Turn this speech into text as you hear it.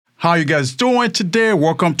How you guys doing today?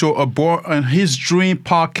 Welcome to A Boy and His Dream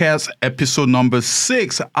podcast, episode number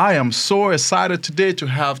 6. I am so excited today to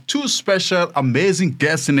have two special, amazing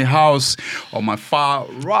guests in the house. On my far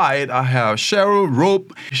right, I have Cheryl,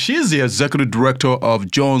 Roop. She's the executive director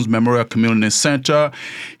of Jones Memorial Community Center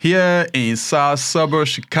here in South Suburb,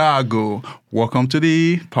 Chicago. Welcome to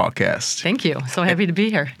the podcast. Thank you. So happy to be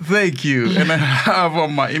here. Thank you. And I have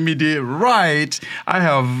on my immediate right, I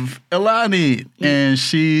have Elani, and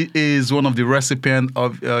she is one of the recipients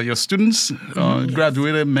of your students,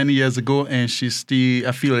 graduated many years ago, and she's still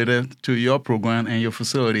affiliated to your program and your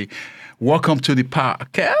facility. Welcome to the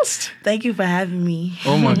podcast. Thank you for having me.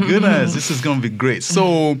 Oh my goodness, this is going to be great.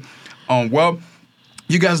 So,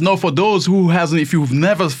 you guys know, for those who hasn't, if you've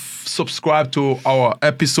never subscribed to our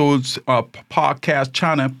episodes, podcast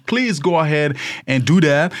channel, please go ahead and do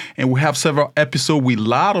that. And we have several episodes with a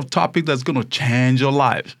lot of topics that's going to change your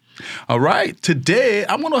life. All right. Today,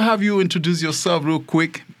 I'm going to have you introduce yourself real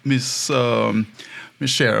quick, Miss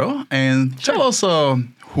Cheryl, and tell us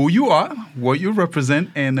who you are, what you represent,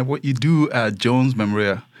 and what you do at Jones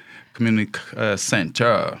Memorial Community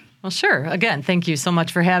Center. Well, sure. Again, thank you so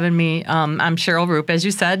much for having me. I'm Cheryl Roop, as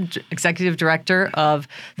you said, Executive Director of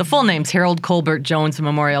the full name's Harold Colbert Jones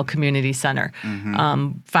Memorial Community Center,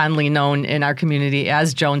 fondly known in our community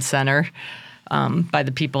as Jones Center by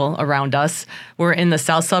the people around us. We're in the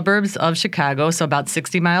south suburbs of Chicago, so about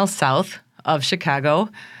 60 miles south of Chicago.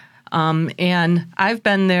 And I've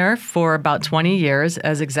been there for about 20 years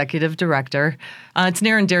as executive director. It's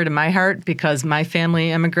near and dear to my heart because my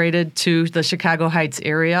family immigrated to the Chicago Heights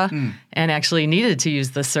area and actually needed to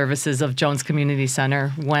use the services of Jones Community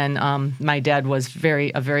Center when my dad was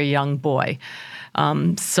a very young boy.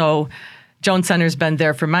 So Jones Center's been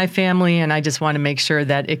there for my family, and I just want to make sure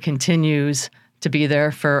that it continues to be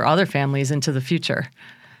there for other families into the future.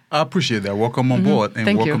 I appreciate that. Welcome on board,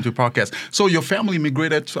 and welcome to the podcast. So your family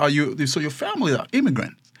immigrated. So your family are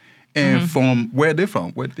immigrants, and from where are they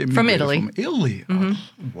from? From Italy. From Italy. Oh,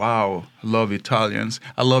 wow, love Italians.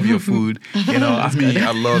 I love your food.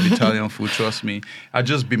 I love Italian food. Trust me. I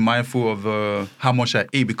just be mindful of how much I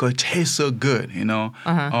eat because it tastes so good. Well,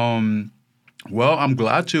 I'm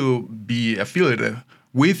glad to be affiliated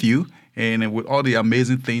with you and with all the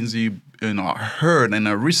amazing things you heard and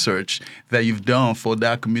research that you've done for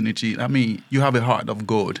that community. I mean, you have a heart of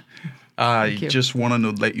gold. I just wanted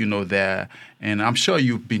to let you know that, and I'm sure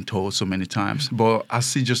you've been told so many times, but I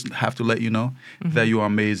just have to let you know that you are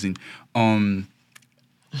amazing.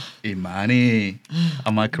 Imani,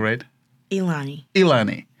 am I correct?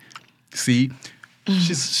 Ilani. See,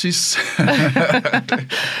 she's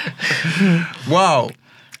wow.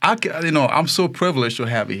 I'm so privileged to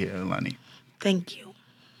have you here, Ilani. Thank you.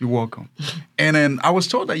 You're welcome. And then I was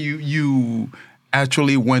told that you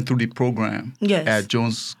actually went through the program at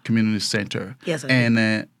Jones Community Center. Yes, I did.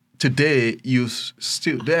 And today you're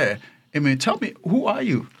still there. I mean, tell me, who are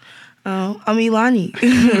you? I'm Ilani.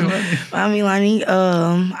 I'm Ilani.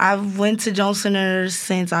 I went to Jones Center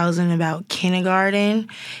since I was in about kindergarten,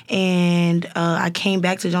 and I came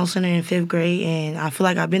back to Jones Center in 5th grade, and I feel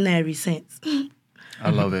like I've been there ever since. I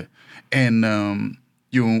love it. And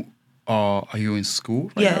are you in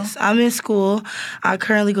school right Yes, now? I'm in school. I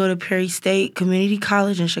currently go to Prairie State Community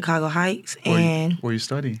College in Chicago Heights. Where are you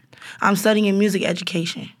studying? I'm studying in music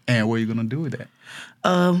education. And what are you going to do with that?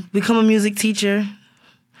 Become a music teacher.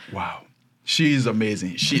 Wow. She's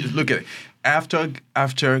amazing. Look at it.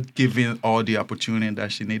 After giving all the opportunity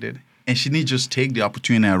that she needed, and she didn't just take the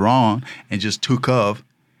opportunity around and just took off,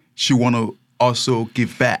 she want to also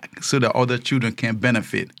give back so that other children can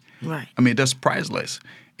benefit. Right. I mean, that's priceless.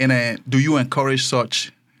 And do you encourage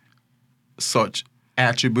such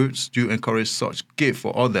attributes? Do you encourage such gift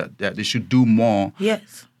for others that they should do more?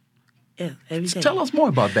 Yes. Yeah, every day. Tell us more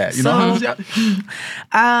about that.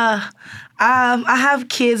 I have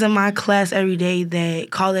kids in my class every day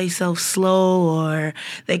that call themselves slow, or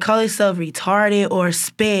they call themselves retarded, or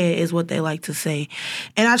sped is what they like to say.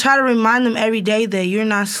 And I try to remind them every day that you're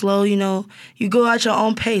not slow. You go at your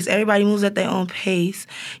own pace. Everybody moves at their own pace.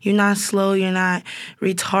 You're not slow. You're not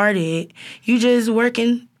retarded. You just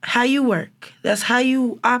working how you work. That's how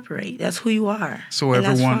you operate. That's who you are. So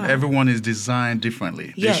everyone is designed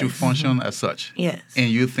differently. Yes. They should function as such. Yes. And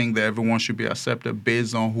you think that everyone should be accepted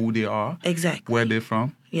based on who they are? Exactly. Where they're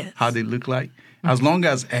from? Yes. How they look like? As long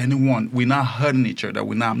as we're not hurting each other,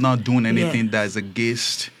 I'm not doing anything that is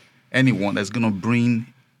against anyone that's going to bring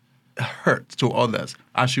hurt to others,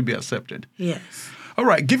 I should be accepted. Yes. All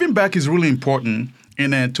right. Giving back is really important.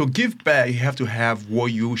 And then to give back, you have to have what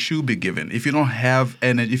you should be given. If you don't have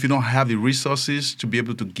the resources to be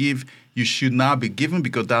able to give, you should not be giving,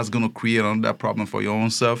 because that's going to create another problem for your own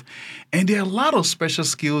self. And there are a lot of special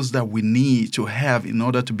skills that we need to have in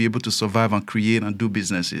order to be able to survive and create and do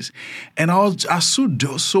businesses. And I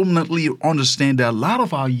so mentally understand that a lot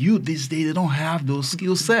of our youth these days, they don't have those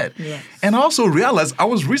skill set. Yes. And I also realized, I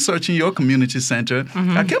was researching your community center.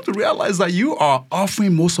 I came to realize that you are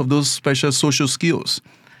offering most of those special social skills.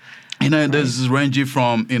 This is ranging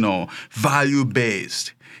from,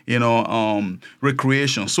 value-based,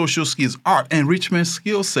 recreation, social skills, art, enrichment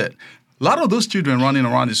skill set. A lot of those children running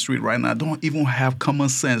around the street right now don't even have common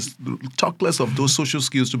sense, talk less of those social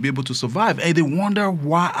skills to be able to survive. And they wonder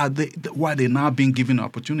why they're not being given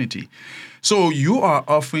opportunity. So you are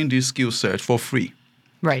offering this skill set for free.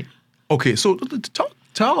 Right. Okay, so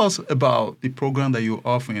tell us about the program that you're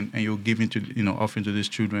offering and you're giving to, offering to these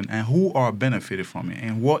children, and who are benefited from it,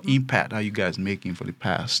 and what impact are you guys making for the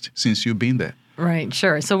past since you've been there? Right,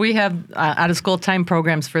 sure. So we have out-of-school time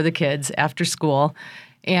programs for the kids after school.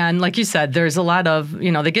 And like you said, there's a lot of,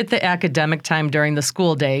 they get the academic time during the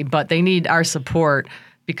school day, but they need our support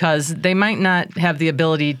because they might not have the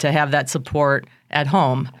ability to have that support at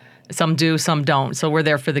home. Some do, some don't. So we're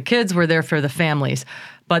there for the kids, we're there for the families.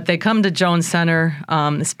 But they come to Jones Center,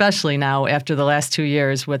 especially now after the last 2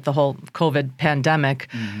 years with the whole COVID pandemic.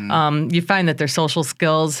 You find that their social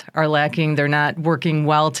skills are lacking. They're not working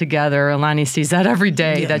well together. Alani sees that every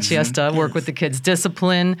day, that she has to work with the kids.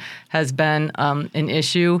 Discipline has been an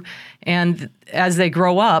issue. And as they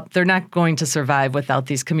grow up, they're not going to survive without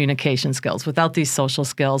these communication skills, without these social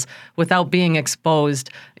skills, without being exposed.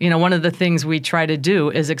 One of the things we try to do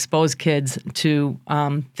is expose kids to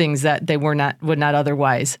things that they would not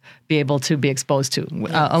otherwise be able to be exposed to.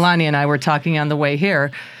 Alani and I were talking on the way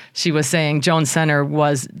here. She was saying Jones Center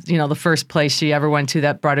was, the first place she ever went to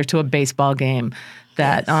that brought her to a baseball game.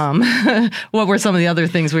 That what were some of the other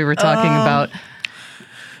things we were talking about?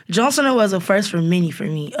 Jones Center was a first for me.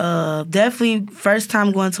 Definitely first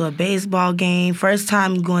time going to a baseball game, first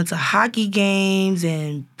time going to hockey games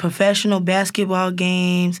and professional basketball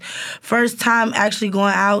games, first time actually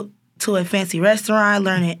going out to a fancy restaurant,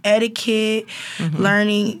 learning etiquette,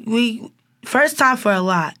 first time for a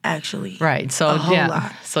lot, actually. Right. So, a whole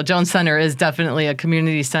lot. So Jones Center is definitely a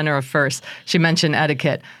community center of first. She mentioned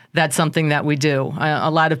etiquette. That's something that we do.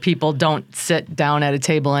 A lot of people don't sit down at a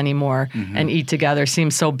table anymore and eat together.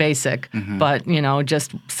 Seems so basic, but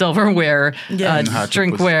just silverware,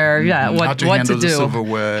 drinkware, what to do,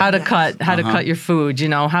 how to cut your food,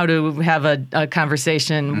 how to have a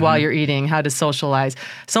conversation while you're eating, how to socialize.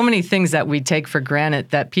 So many things that we take for granted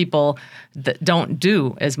that people that don't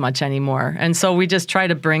do as much anymore. And so we just try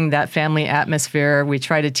to bring that family atmosphere. We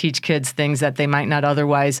try to teach kids things that they might not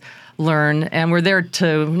otherwise learn, and we're there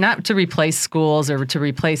not to replace schools or to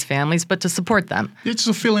replace families, but to support them. It's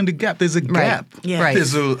to fill in the gap. There's a gap. Yeah. Right.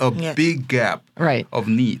 There's a big gap of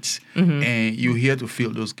needs, and you're here to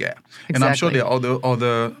fill those gaps. Exactly. And I'm sure there are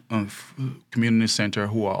other community centers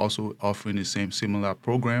who are also offering the similar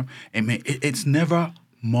program. And it's never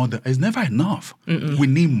it's never enough. We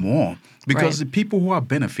need more, because the people who are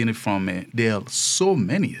benefiting from it, there are so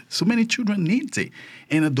many children need it.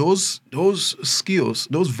 And those skills,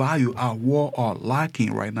 those values are what are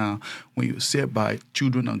lacking right now when you sit by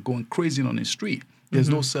children are going crazy on the street. There's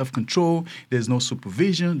no self-control, there's no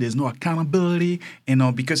supervision, there's no accountability,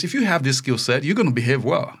 because if you have this skill set, you're going to behave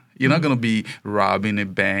well. You're not going to be robbing a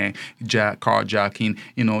bank, carjacking,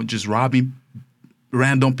 just robbing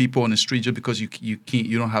random people on the street just because you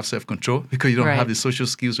don't have self-control, because you don't have the social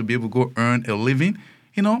skills to be able to go earn a living,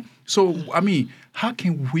 So, how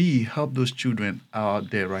can we help those children out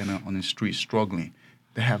there right now on the street struggling?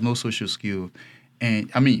 They have no social skills. And,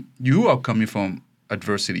 you are coming from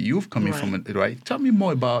adversity. You've coming from it, right? Tell me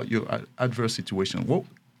more about your adverse situation. What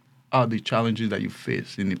are the challenges that you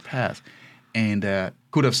faced in the past and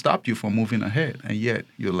could have stopped you from moving ahead, and yet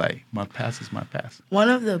you're like, my past is my past? One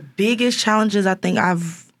of the biggest challenges I think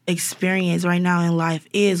I've experienced right now in life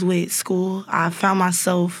is with school. I found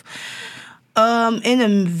myself in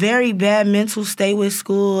a very bad mental state with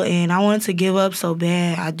school, and I wanted to give up so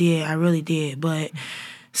bad. I really did. But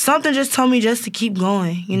something just told me just to keep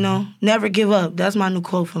going, never give up. That's my new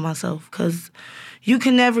quote for myself, because you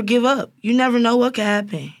can never give up. You never know what can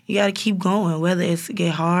happen. You got to keep going, whether it's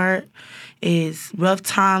get hard, it's rough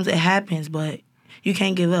times, it happens, but you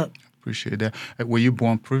can't give up. Appreciate that. Were you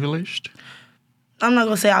born privileged? I'm not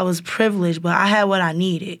going to say I was privileged, but I had what I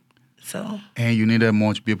needed. And you needed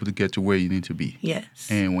more to be able to get to where you need to be. Yes.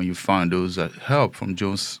 And when you found those help from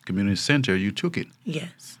Jones Community Center, you took it.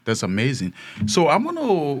 Yes. That's amazing. So I'm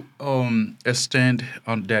going to extend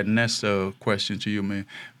on that next question to you, Ms.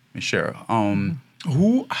 Cheryl.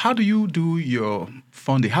 How do you do your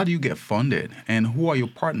funding? How do you get funded? And who are your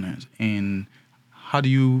partners? And how do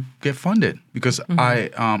you get funded? Because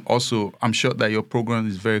I'm sure that your program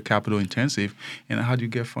is very capital intensive. And how do you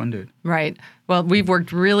get funded? Right. Well, we've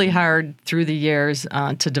worked really hard through the years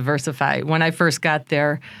to diversify. When I first got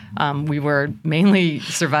there, we were mainly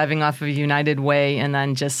surviving off of United Way and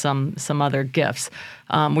then just some other gifts.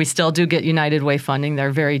 We still do get United Way funding.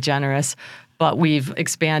 They're very generous. But we've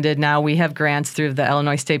expanded now. We have grants through the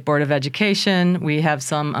Illinois State Board of Education. We have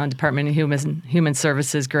some Department of Human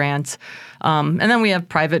Services grants. And then we have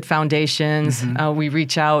private foundations. We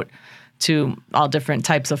reach out to all different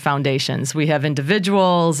types of foundations. We have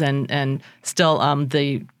individuals and still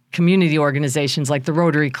the community organizations like the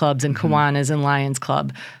Rotary Clubs and Kiwanis and Lions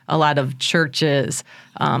Club, a lot of churches.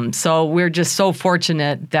 So we're just so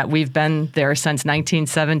fortunate that we've been there since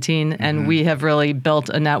 1917, and we have really built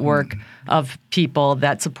a network of people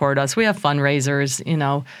that support us. We have fundraisers,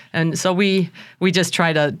 and so we just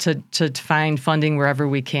try to find funding wherever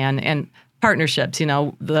we can. And partnerships,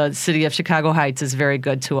 the city of Chicago Heights is very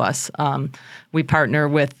good to us. We partner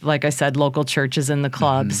with, like I said, local churches and the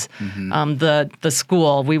clubs. The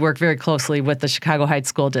school, we work very closely with the Chicago Heights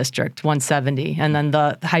School District, 170, and then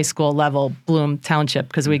the high school level, Bloom Township,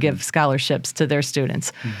 because we give scholarships to their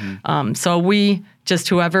students. So we just,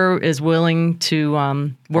 whoever is willing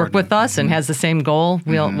to work with us and has the same goal,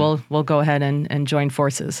 we'll go ahead and join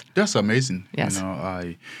forces. That's amazing. Yes.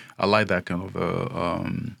 I like that kind of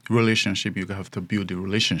relationship. You have to build the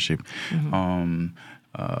relationship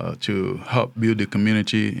to help build the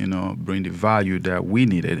community, bring the value that we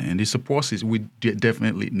needed. And the support system, we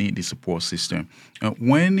definitely need the support system.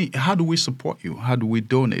 How do we support you? How do we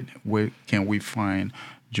donate? Where can we find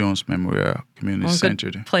Jones Memorial Community Center?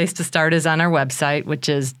 A good place to start is on our website, which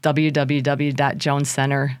is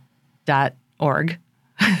www.jonescenter.org.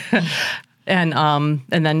 And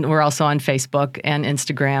then we're also on Facebook and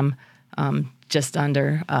Instagram, just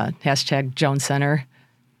under hashtag Jones Center.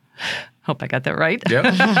 Hope I got that right.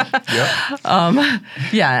 Yep.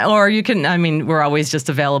 Yeah, or you can, we're always just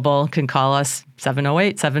available. Can call us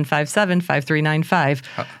 708-757-5395.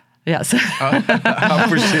 Yes. I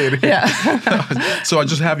appreciate it. Yeah. So I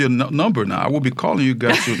just have your number now. I will be calling you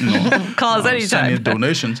guys to, call us anytime. Send in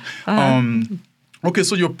donations. Okay,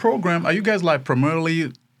 so your program, are you guys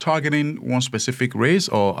primarily targeting one specific race,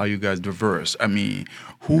 or are you guys diverse?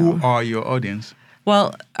 Who are your audience?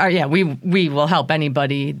 Well, we will help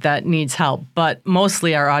anybody that needs help, but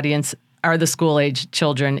mostly our audience are the school-age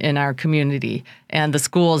children in our community. And the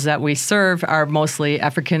schools that we serve are mostly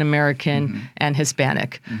African-American and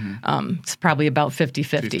Hispanic. It's probably about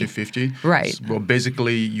 50-50. 50-50? Right. Well,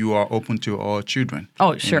 basically, you are open to all children.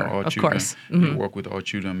 Oh, sure, of course. You work with all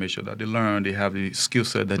children, make sure that they learn, they have the skill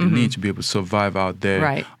set that they need to be able to survive out there.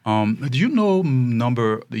 Right. Do you know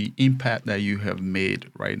the impact that you have made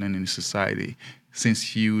right now in society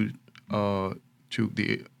since you took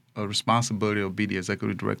the responsibility of be the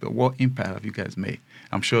executive director? What impact have you guys made?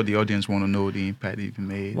 I'm sure the audience want to know the impact you've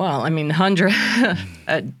made. Well,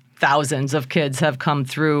 thousands of kids have come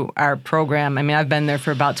through our program. I've been there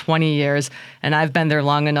for about 20 years, and I've been there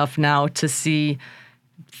long enough now to see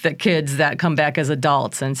the kids that come back as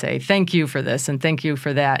adults and say, thank you for this and thank you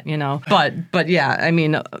for that, But yeah,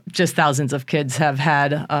 just thousands of kids have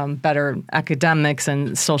had better academics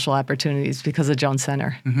and social opportunities because of Jones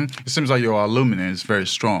Center. It seems like your alumni is very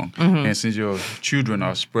strong. And since your children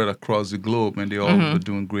are spread across the globe and they all are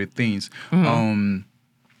doing great things,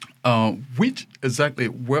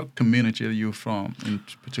 what community are you from in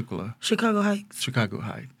particular? Chicago Heights. Chicago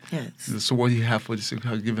Heights. Yes. So what do you have for the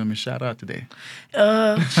Chicago? Give them a shout out today.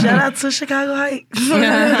 Shout out to Chicago Heights.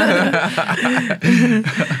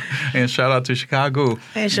 And shout out to Chicago.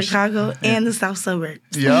 And Chicago and the South Suburbs.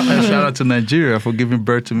 Yeah, and shout out to Nigeria for giving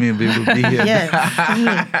birth to me and being able to be here. Yes.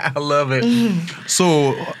 I love it.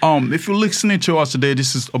 So if you're listening to us today,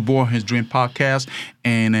 this is A Boy and His Dream podcast,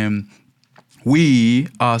 and we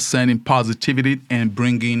are sending positivity and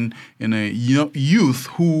bringing youth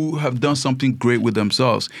who have done something great with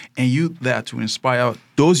themselves, and youth that to inspire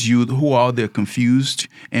those youth who are out there confused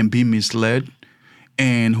and being misled,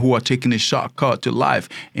 and who are taking a shortcut to life,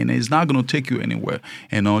 and it's not going to take you anywhere.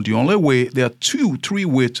 And the only way, there are 2-3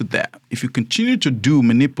 ways to that. If you continue to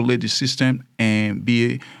manipulate the system and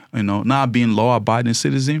be, not being law-abiding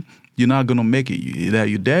citizen, you're not going to make it. Either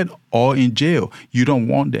you're dead or in jail. You don't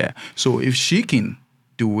want that. So if she can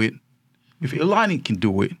do it, if Ilani can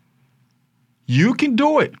do it, you can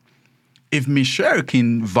do it. If Miss Cheryl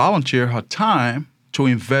can volunteer her time to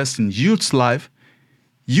invest in youth's life,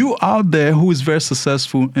 you out there who is very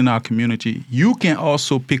successful in our community, you can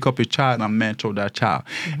also pick up a child and mentor that child.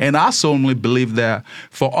 And I certainly believe that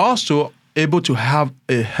for us to able to have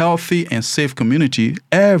a healthy and safe community,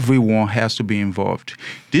 everyone has to be involved.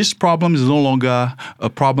 This problem is no longer a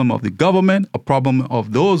problem of the government, a problem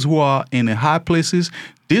of those who are in the high places.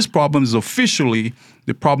 This problem is officially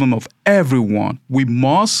the problem of everyone. We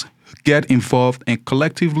must get involved and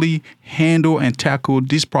collectively handle and tackle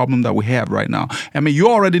this problem that we have right now. I mean, you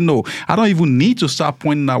already know. I don't even need to start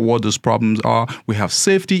pointing out what those problems are. We have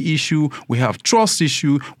safety issue, we have trust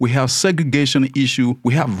issue, we have segregation issue,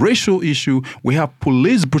 we have racial issue, we have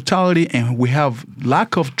police brutality, and we have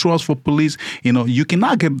lack of trust for police. You know, you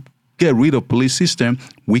cannot get rid of police system.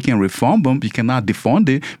 We can reform them. You cannot defund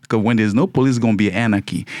it, because when there's no police, it's going to be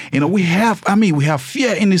anarchy. You know, we have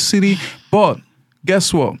fear in the city, but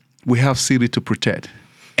guess what? We have city to protect.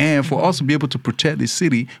 And for us to be able to protect the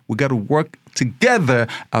city, we got to work together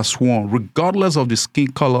as one, regardless of the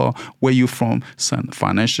skin color, where you're from,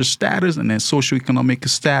 financial status, and then socioeconomic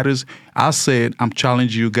status. I said, I'm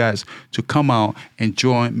challenging you guys to come out and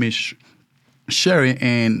join Miss Sherry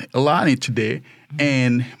and Alani today,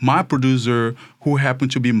 and my producer, who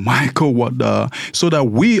happened to be Michael Wada, so that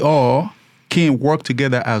we all can work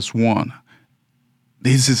together as one.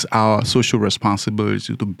 This is our social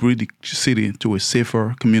responsibility, to bring the city to a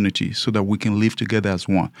safer community so that we can live together as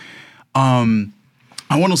one. I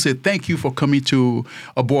want to say thank you for coming to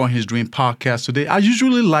A Boy and His Dream podcast today. I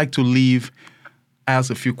usually like to ask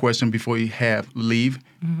a few questions before you leave.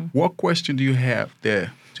 Mm-hmm. What question do you have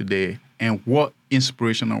there today? And what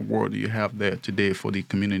inspirational word do you have there today for the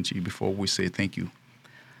community before we say thank you?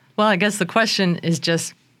 Well, I guess the question is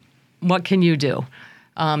just, what can you do?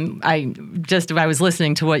 I was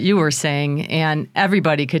listening to what you were saying, and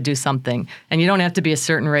everybody could do something. And you don't have to be a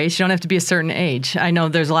certain race. You don't have to be a certain age. I know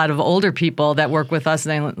there's a lot of older people that work with us,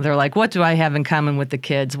 and they're like, what do I have in common with the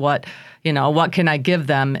kids? What can I give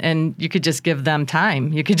them? And you could just give them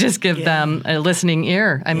time. You could just give them a listening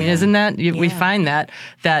ear. I mean, isn't that, we find that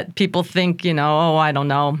people think, oh, I don't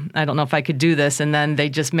know if I could do this. And then they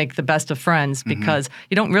just make the best of friends, because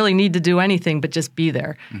you don't really need to do anything but just be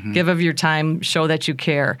there. Mm-hmm. Give of your time, show that you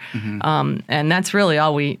care. Mm-hmm. And that's really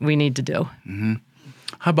all we need to do. Mm-hmm.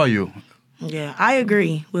 How about you? Yeah, I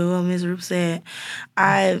agree with what Ms. Roop said.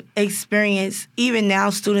 I've experienced, even now,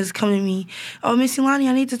 students come to me, oh, Miss Ilani,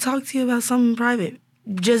 I need to talk to you about something private.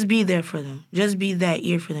 Just be there for them. Just be that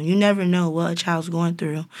ear for them. You never know what a child's going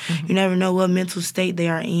through. Mm-hmm. You never know what mental state they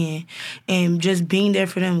are in. And just being there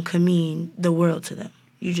for them could mean the world to them.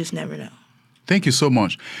 You just never know. Thank you so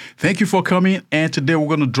much. Thank you for coming. And today we're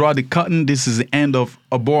going to draw the curtain. This is the end of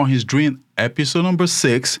A Boy and His Dream, episode number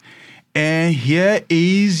 6. And here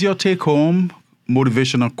is your take-home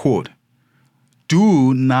motivational quote.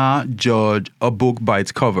 Do not judge a book by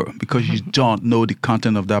its cover, because you don't know the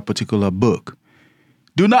content of that particular book.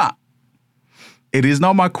 Do not. It is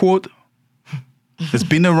not my quote. It's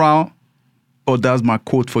been around, but that's my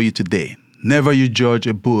quote for you today. Never you judge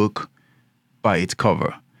a book by its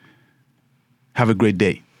cover. Have a great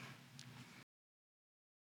day.